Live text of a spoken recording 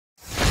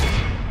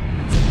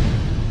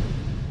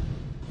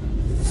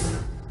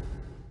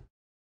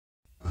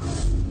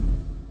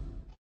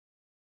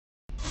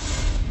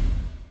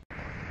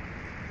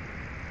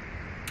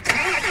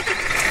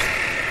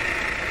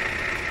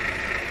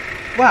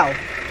Well,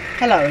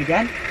 hello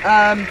again.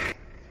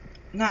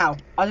 Now,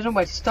 I don't know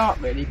where to start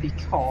really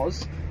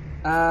because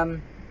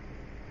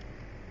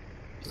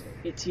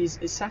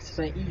it's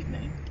Saturday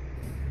evening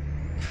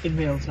in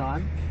real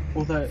time,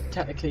 although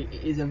technically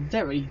it is a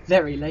very,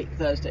 very late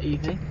Thursday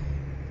evening,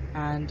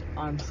 and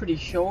I'm pretty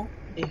sure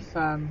if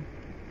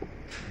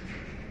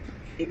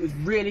it was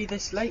really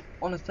this late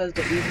on a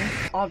Thursday evening,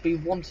 I'd be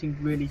wanting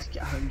really to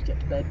get home to get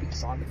to bed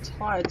because I'm a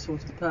tired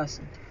sort of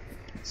person.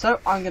 So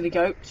I'm going to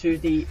go to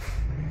the,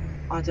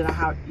 I don't know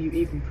how you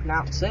even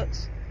pronounce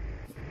it,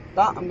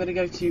 but I'm going to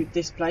go to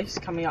this place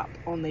coming up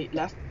on the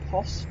left,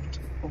 Post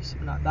or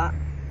something like that,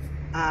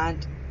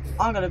 and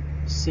I'm going to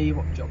see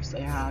what jobs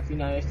they have, you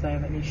know, if they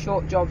have any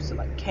short jobs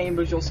like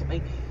Cambridge or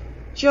something,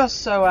 just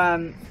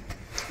so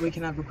we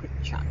can have a quick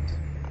chat.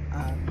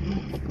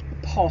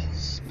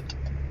 Post,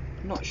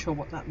 I'm not sure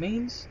what that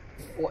means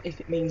or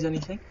if it means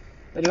anything,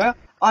 but anyway,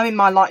 I'm in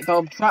my light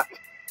bulb truck,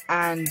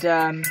 and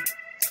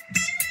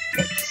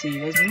let's see,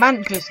 there's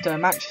Manchester,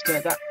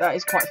 that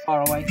is quite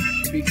far away,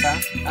 to be fair,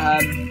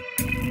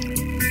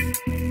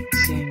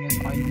 seeing as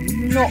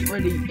I'm not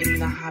really in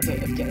the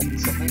habit of getting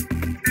something.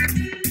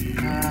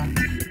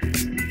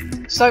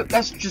 So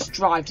let's just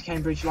drive to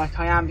Cambridge like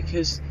I am,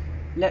 because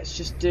let's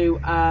just do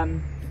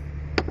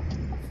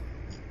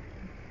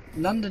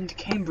London to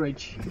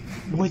Cambridge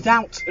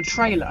without a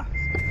trailer.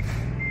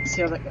 Let's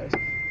see how that goes.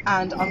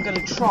 And I'm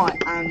going to try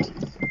and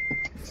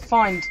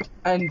find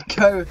and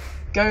go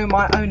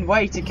my own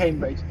way to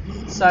Cambridge.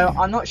 So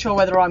I'm not sure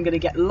whether I'm going to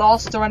get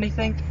lost or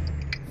anything,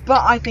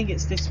 but I think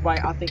it's this way.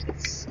 I think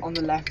it's on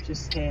the left,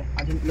 just here.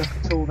 I didn't look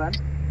at all then.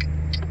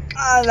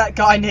 That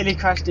guy nearly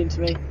crashed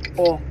into me.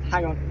 Or,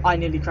 hang on, I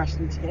nearly crashed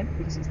into him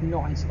because it's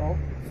not his fault.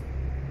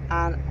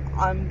 And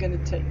I'm going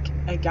to take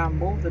a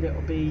gamble that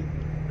it'll be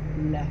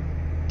left.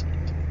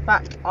 In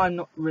fact, I'm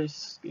not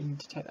risking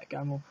to take that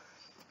gamble,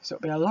 so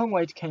it'll be a long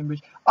way to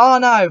Cambridge. Oh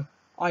no!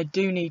 I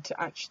do need to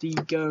actually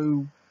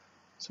go.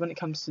 So when it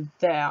comes to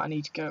there, I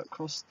need to go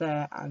across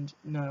there, and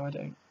no, I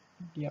don't.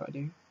 Yeah, I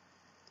do.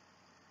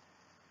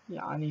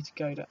 Yeah, I need to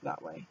go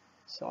that way.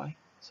 So I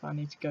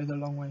need to go the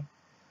long way.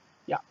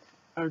 Yeah.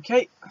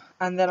 Okay.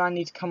 And then I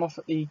need to come off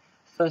at the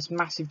first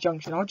massive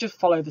junction. I'll just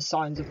follow the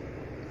signs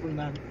from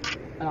them,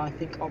 and I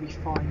think I'll be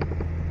fine.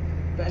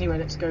 But anyway,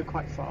 let's go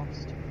quite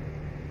fast.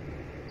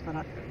 I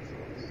like going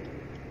fast.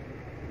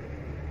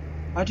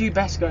 I do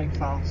best going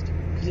fast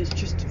because it's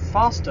just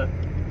faster.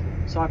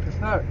 So I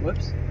prefer it.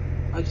 Whoops.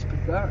 I just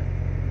prefer it.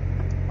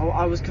 Oh,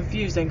 I was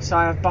confused then because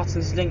I have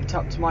buttons linked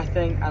up to my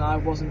thing and I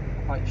wasn't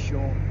quite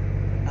sure.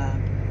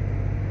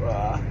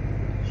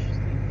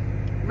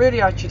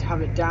 Really, I should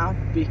have it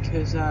down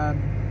because the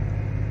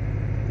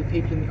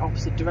people in the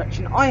opposite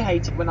direction. I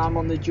hate it when I'm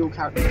on the dual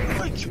character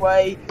which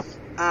way,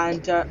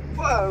 and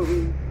whoa,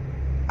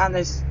 and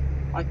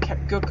I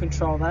kept good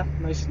control there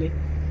mostly,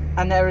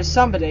 and there is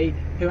somebody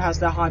who has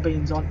their high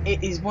beams on.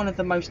 It is one of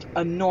the most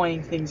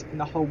annoying things in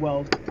the whole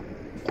world,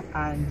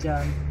 and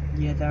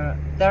yeah,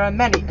 there are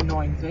many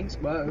annoying things.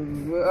 Whoa.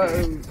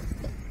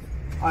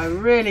 I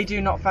really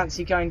do not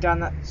fancy going down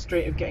that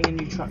street of getting a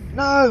new truck.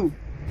 No!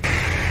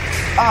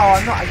 Oh,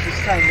 I'm not actually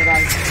saying that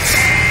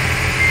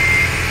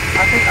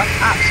I think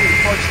I've absolutely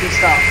bodged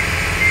this up.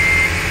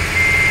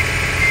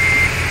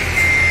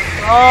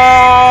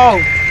 Oh!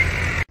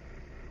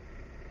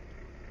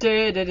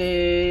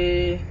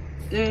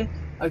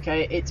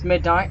 Okay, it's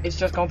midnight. It's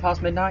just gone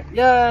past midnight.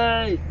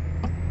 Yay!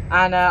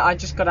 And I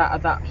just got out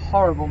of that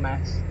horrible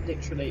mess.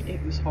 Literally,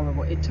 it was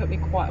horrible. It took me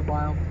quite a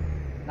while.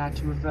 I had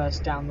to reverse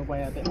down the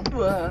way a bit.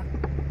 But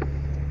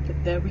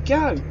there we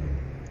go.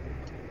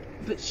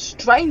 But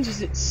strange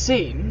as it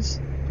seems,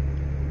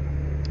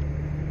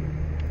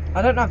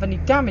 I don't have any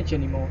damage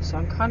anymore, so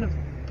I'm kind of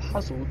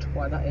puzzled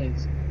why that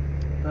is.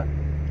 But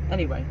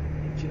anyway,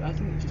 I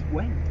think it just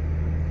went.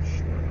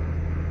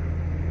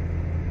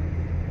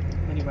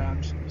 Anyway, I'm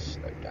just going to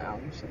slow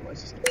down.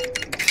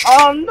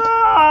 Oh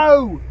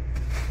no!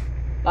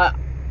 Like,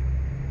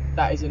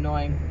 that is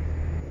annoying.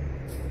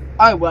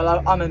 Oh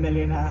well, I'm a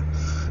millionaire.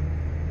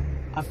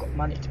 I've got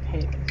money to pay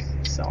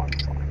this, so I'm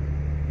fine.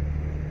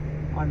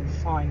 I'm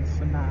fine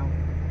for now.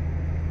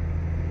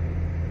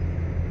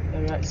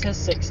 There we go, it says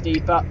 60,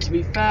 but to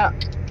be fair,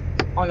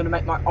 I'm going to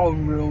make my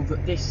own rule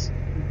that this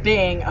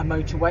being a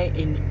motorway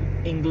in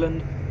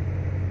England,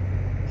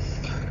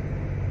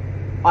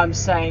 I'm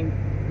saying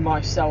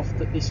myself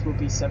that this will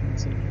be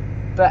 70.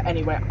 But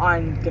anyway,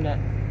 I'm going to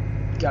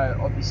go,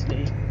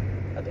 obviously,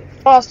 a bit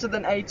faster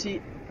than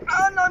 80,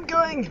 and I'm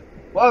going!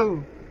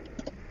 Whoa!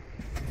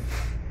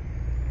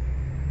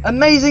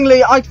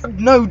 Amazingly, I took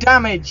no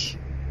damage!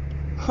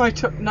 I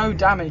took no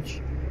damage.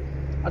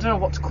 I don't know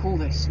what to call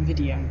this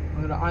video. I'm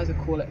going to either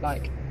call it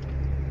like,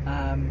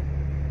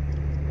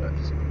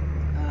 whoops.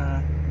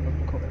 I'm not going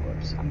to call it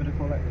whoops. I'm going to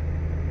call it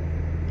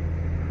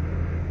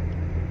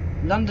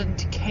London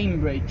to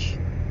Cambridge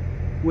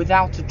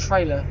without a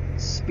trailer,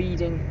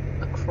 speeding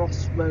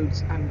across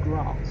roads and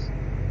grass.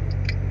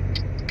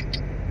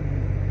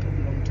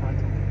 Pretty long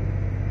title.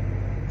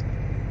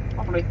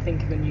 I'll probably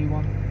think of a new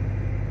one.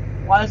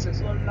 Why is it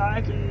so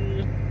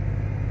laggy?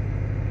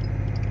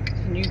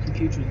 new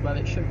computer as well,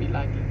 it shouldn't be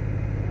laggy.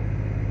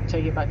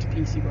 Take it back to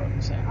PC World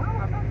and say, oh,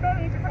 I'm not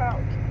ready to work.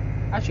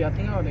 Actually, I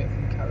think I got it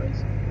from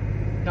Curry's.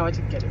 No, I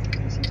did get it from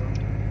PC World.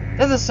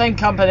 They're the same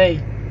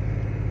company!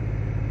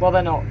 Well,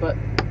 they're not, but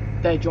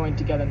they're joined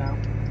together now.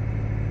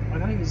 I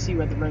can't even see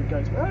where the road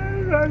goes. Where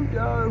does the road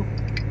go?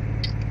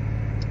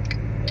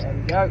 There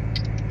we go.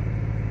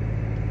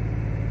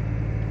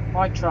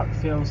 My truck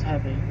feels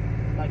heavy.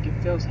 Like, it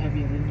feels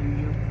heavier than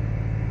usual.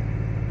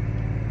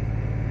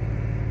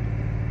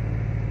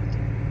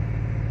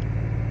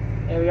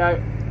 There we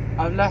go.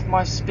 I've left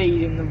my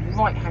speed in the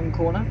right hand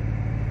corner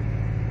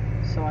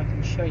so I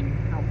can show you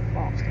how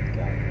fast I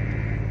go.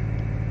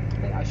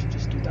 I think I should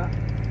just do that.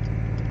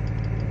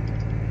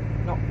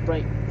 Not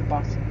break the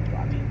button, but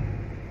I mean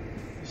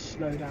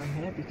slow down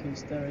here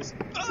because there is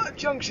a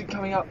junction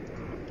coming up.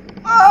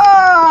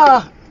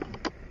 Ah!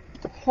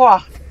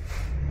 Wah!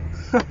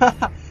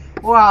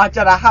 Wow, I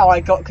don't know how I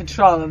got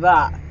control of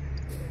that.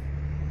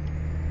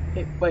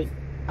 Wait,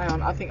 hang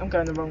on, I think I'm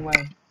going the wrong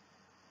way.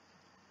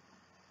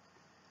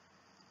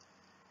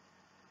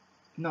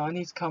 No, I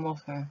need to come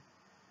off here.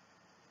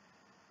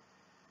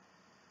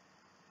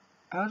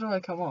 How do I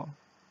come off?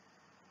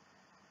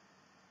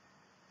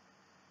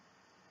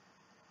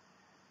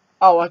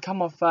 Oh, I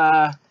come off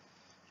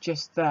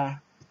just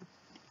there.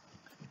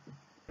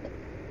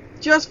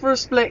 Just for a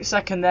split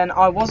second then,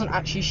 I wasn't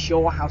actually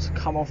sure how to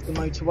come off the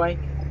motorway,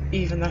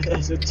 even though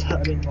there's a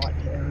turning right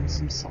here and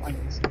some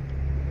signs.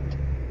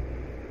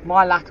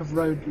 My lack of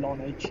road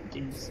knowledge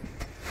is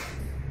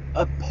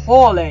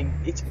appalling.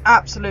 It's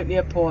absolutely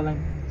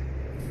appalling.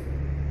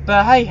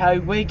 But hey ho,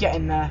 we're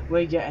getting there.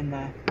 We're getting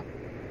there.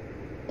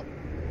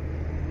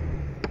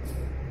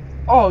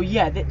 Oh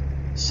yeah,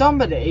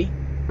 somebody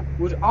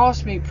would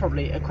ask me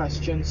probably a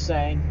question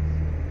saying,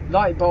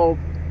 light bulb,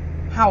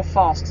 how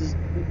fast does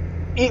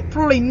it?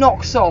 Probably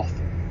knocks off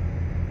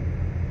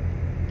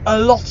a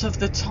lot of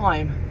the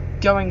time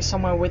going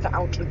somewhere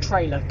without a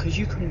trailer, because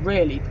you can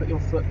really put your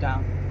foot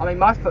down. I mean,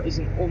 my foot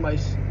isn't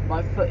almost,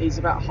 my foot is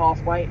about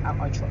halfway and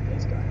my truck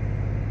is going.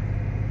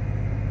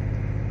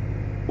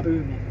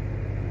 Booming.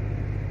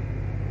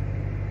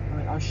 I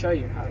mean, I'll show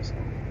you how it's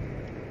not.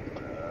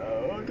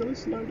 I gotta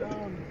slow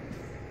down.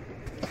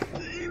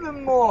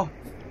 Even more.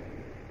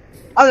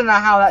 I don't know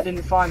how that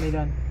didn't find me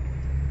then.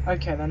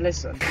 Okay then,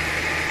 listen.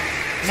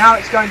 Now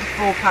it's going to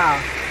full power.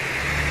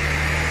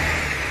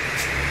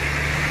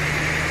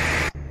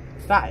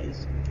 That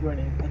is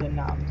brilliant. And then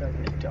now I'm going to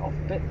lift it off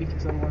a bit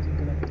because otherwise I'm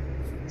going to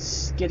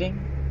skidding.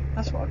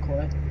 That's what I call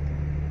it.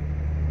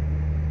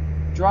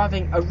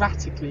 Driving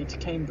erratically to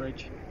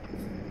Cambridge.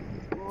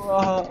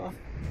 Whoa.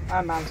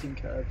 And mountain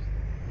curves.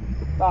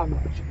 But I'm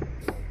not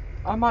sure.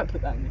 I might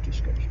put that in the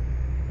description.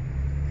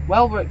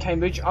 Well, we're at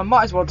Cambridge. I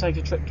might as well take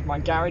a trip to my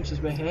garage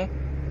as we're here.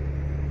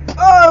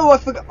 Oh, I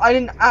forgot. I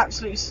did not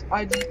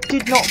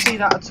see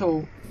that at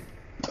all.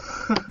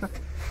 I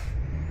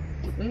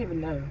don't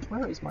even know.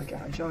 Where is my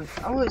garage?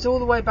 Oh, it's all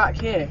the way back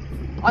here.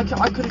 I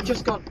could have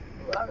just gone.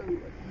 Oh,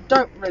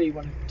 don't really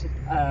want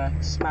to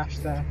smash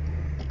their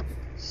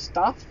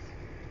stuff.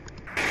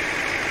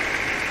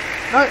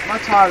 No, my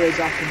tyre is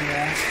up in the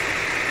air.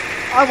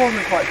 I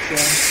wasn't quite sure,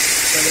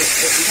 but it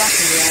was up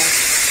in the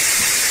air.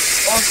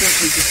 I was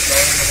simply just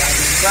rolling around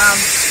in the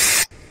ground,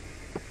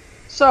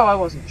 so I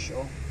wasn't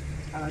sure,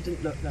 and I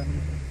didn't look then.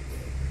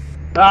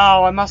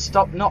 Oh, I must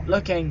stop not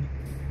looking.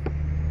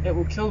 It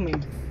will kill me.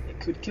 It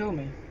could kill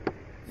me.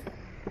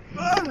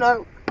 Oh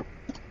no!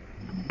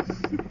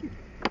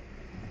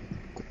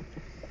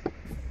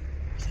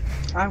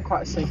 I'm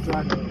quite a safe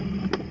driver,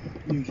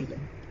 usually.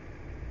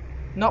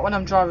 Not when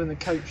I'm driving the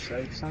coach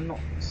though, because I'm not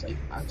safe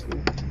at all.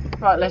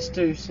 Right, let's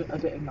do a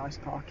bit of nice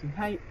parking.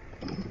 Hey,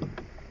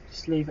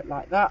 just leave it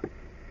like that.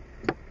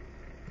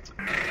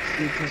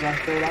 Just because I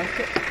feel like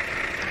it.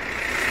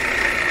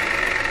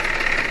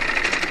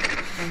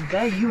 And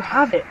there you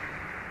have it.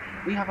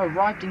 We have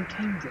arrived in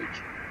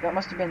Cambridge. That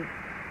must have been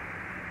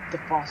the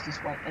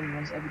fastest way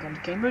anyone's ever gone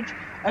to Cambridge.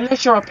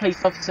 Unless you're a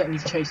police officer and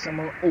you've chased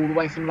someone all the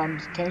way from London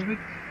to Cambridge,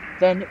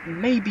 then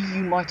maybe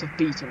you might have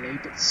beaten me,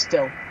 but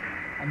still,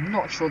 I'm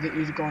not sure that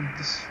you'd have gone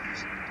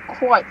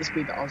quite the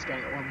speed that I was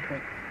going at one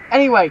point.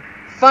 Anyway,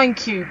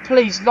 thank you.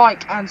 Please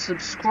like and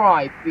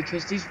subscribe,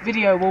 because this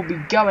video will be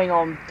going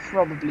on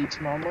probably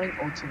tomorrow morning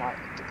or tonight.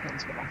 It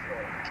depends what I feel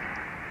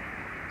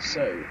like.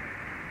 So,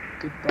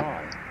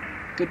 goodbye.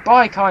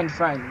 Goodbye, kind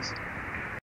friends.